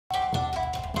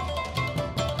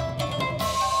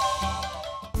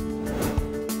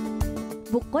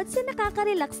Bukod sa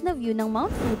nakaka-relax na view ng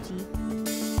Mount Fuji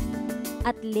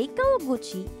at Lake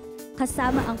Kawaguchi,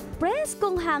 kasama ang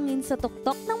preskong hangin sa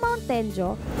tuktok ng Mount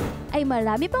Tenjo, ay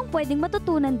marami pang pwedeng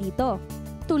matutunan dito,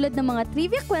 tulad ng mga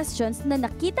trivia questions na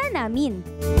nakita namin.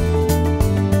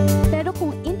 Pero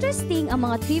kung interesting ang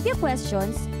mga trivia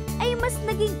questions, ay mas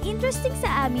naging interesting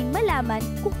sa amin malaman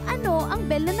kung ano ang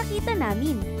bell na nakita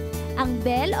namin. Ang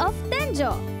Bell of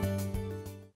Tenjo.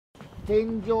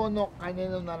 Tenjo no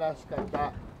kaneno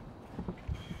naraskata.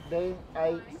 Then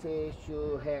I say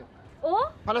shuhen. Oh?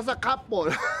 Para sa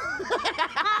couple.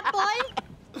 Apple?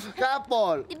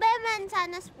 Couple. Di ba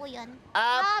mansanas po yun?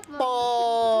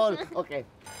 Apple. Okay.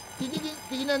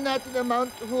 Tingnan natin ang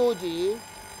Mount Fuji.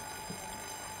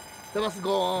 Tapos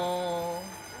go.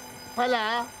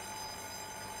 Pala,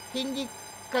 hindi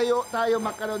tayo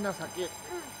magkaroon ng sakit.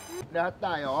 Lahat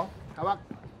tayo, hawak.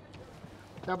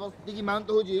 Tapos, tingin Mount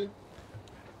Fuji.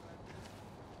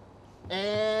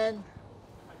 And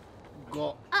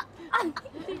go.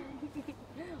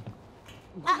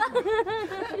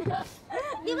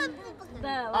 Di ba po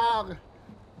pag...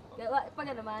 Pag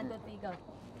naman, ikaw.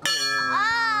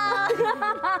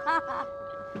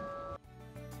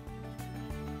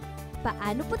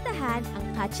 Paano puntahan ang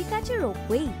Kachi Kachi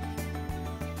Ropeway?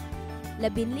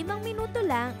 15 minuto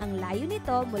lang ang layo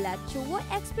nito mula Chuo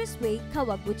Expressway,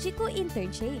 Kawaguchiko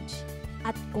Interchange.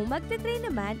 At kung magte-train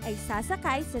naman ay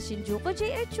sasakay sa Shinjuku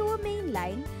JR Chuo Main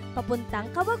Line papuntang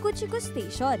Kawaguchiko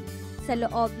Station sa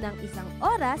loob ng 1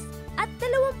 oras at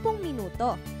 20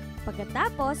 minuto.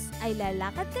 Pagkatapos ay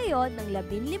lalakad kayo ng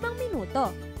 15 minuto.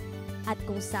 At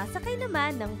kung sasakay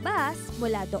naman ng bus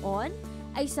mula doon,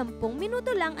 ay 10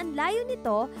 minuto lang ang layo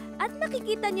nito at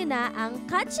makikita nyo na ang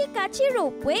Kachi Kachi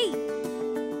Ropeway.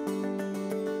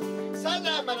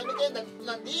 Sana marami kayo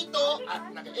nandito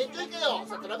at nag-enjoy kayo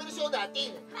sa travel show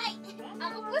natin. Hi!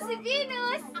 Ako po si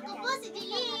Venus! Ako po si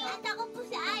Julie! At ako po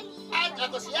si Ali! At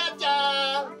ako si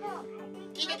Yachang!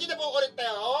 Kita-kita po ulit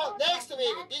tayo next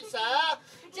week din sa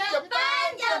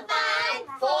Japan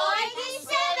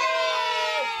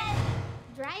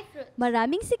 47! Dry fruit.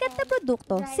 Maraming sikat na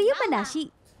produkto sa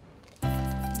Yamanashi.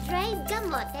 Dried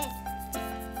kamote.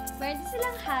 Meron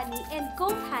silang honey and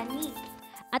cold honey.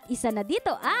 At isa na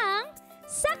dito ang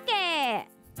sake!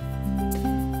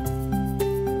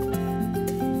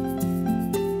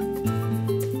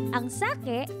 Ang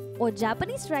sake o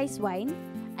Japanese rice wine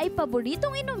ay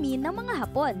paboritong inumin ng mga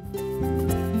Hapon.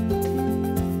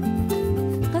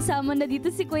 Kasama na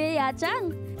dito si Kuya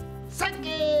Yachang.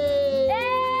 Sake!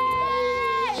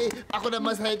 Ako na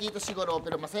masaya dito siguro,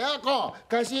 pero masaya ako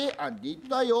kasi andito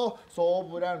tayo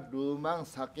sobrang lumang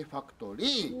sake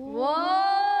factory.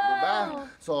 Wow! Diba?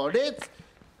 So, let's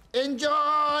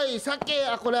enjoy! Sake!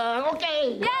 Ako lang!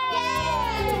 Okay!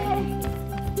 Yay!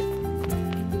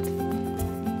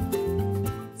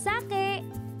 Sake!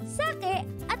 Sake!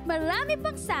 At marami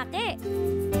pang sake!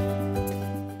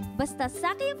 Basta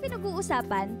sake yung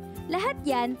pinag-uusapan, lahat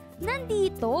yan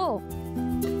nandito!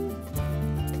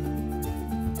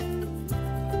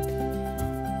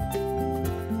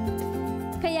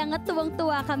 Kaya nga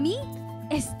tuwang-tuwa kami.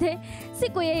 Si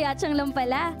Kuya Yachang lang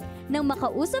pala. Nang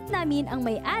makausap namin ang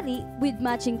may-ari with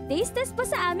matching taste test pa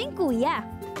sa aming kuya.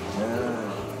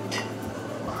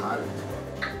 Mahal.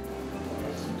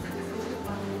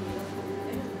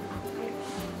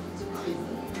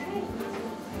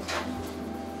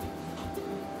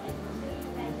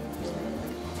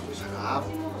 Sarap.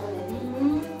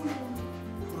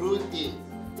 Fruity.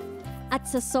 At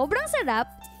sa sobrang sarap,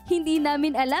 hindi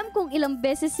namin alam kung ilang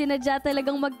beses sinadya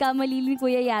talagang magkamali ni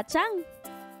Kuya Yachang.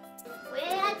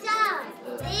 Kuya Yachang!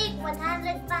 Take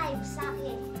 105 sa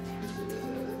akin.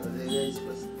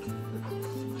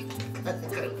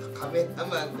 Kami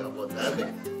naman po. Dami.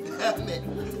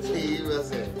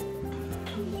 Sumimasen.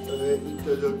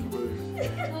 Itadakimasu.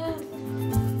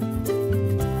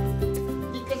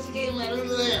 Hindi kasi kayo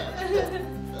marunong na yan.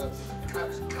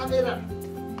 Camera.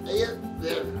 Ayan.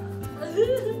 There.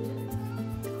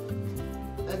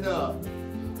 Ano?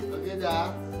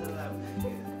 Maganda?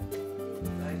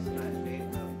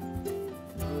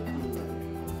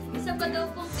 Isa pa daw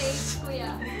pong taste,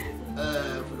 Kuya.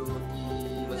 Fruity.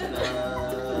 Masarap.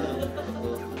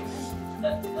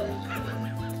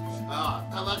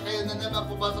 Tama kayo na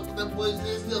naman. Pumasok ko ng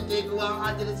voices nyo. Take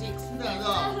 106 na,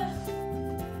 no?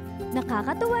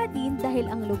 Nakakatuwa din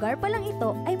dahil ang lugar pa lang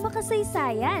ito ay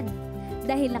makasaysayan.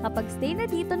 Dahil nakapag-stay na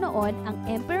dito noon ang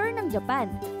Emperor ng Japan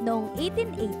noong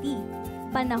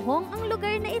 1880. Panahong ang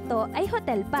lugar na ito ay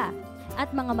hotel pa at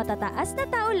mga matataas na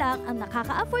tao lang ang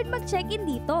nakaka-afford mag-check-in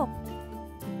dito.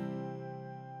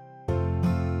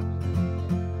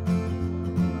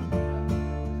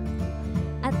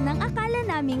 At nang akala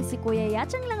naming si Kuya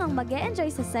Yachang lang ang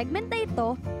mag-e-enjoy sa segment na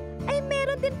ito, ay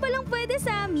meron din palang pwede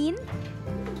sa amin.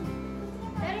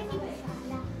 Pero hindi ko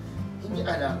sala. Hindi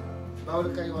anak.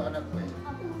 Bawal kayo ang anak ko eh.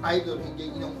 Idol,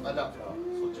 hindi inyong anak.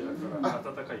 そちらから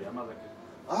温かい山崎。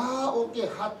 Okay.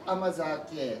 Hot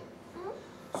amazake.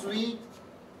 Sweet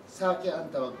sake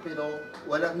ang tawag, pero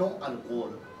wala nung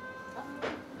alcohol.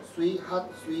 Hot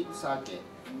sweet sake.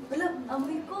 Wala,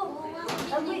 amoy ko.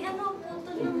 Amoy ano,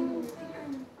 punto ng...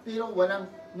 Pero walang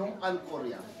nung alcohol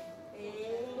yan.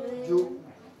 You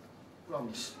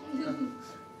promise.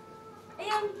 Ay,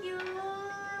 ang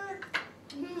cute!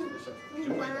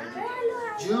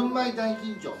 Junmai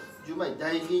Daiginjo. Junmai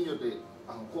Daiginjo という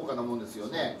高価なもんですよ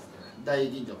ね。大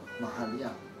吟醸、mahal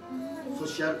yan.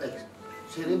 Social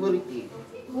celebrity.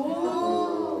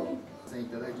 い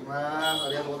ただきます。あ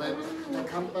りがとうございます。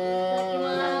乾杯。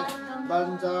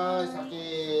万歳、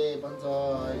酒、万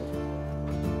歳。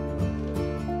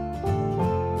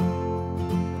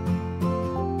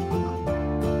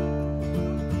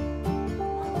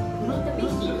フルー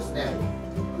ティーですね。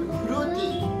フルーテ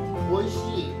ィー、美味し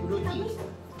い。フルーティー。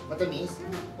またミス？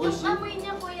美味しい。 Yung amoy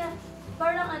niya, kuya,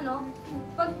 parang ano,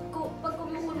 pag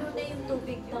kumukulo na yung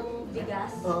tubig ng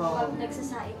bigas, pag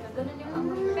nagsasaing ka, ganun yung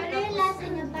amoy. Pero yung lasa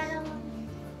niya parang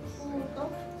puto.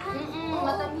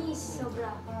 Matamis,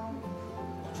 sobra.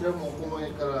 こちらもお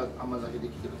米から甘酒で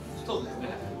きてるんです。そうですね。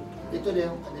Ito rin,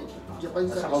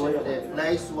 Japanese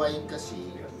rice wine kasi,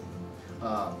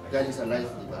 galing sa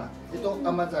rice, di ba? Itong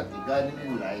amazake, galing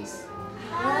ng rice.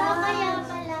 Kaya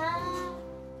pala.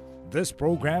 This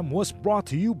program was brought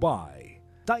to you by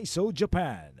Daiso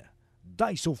Japan.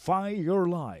 Daisofy your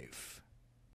life.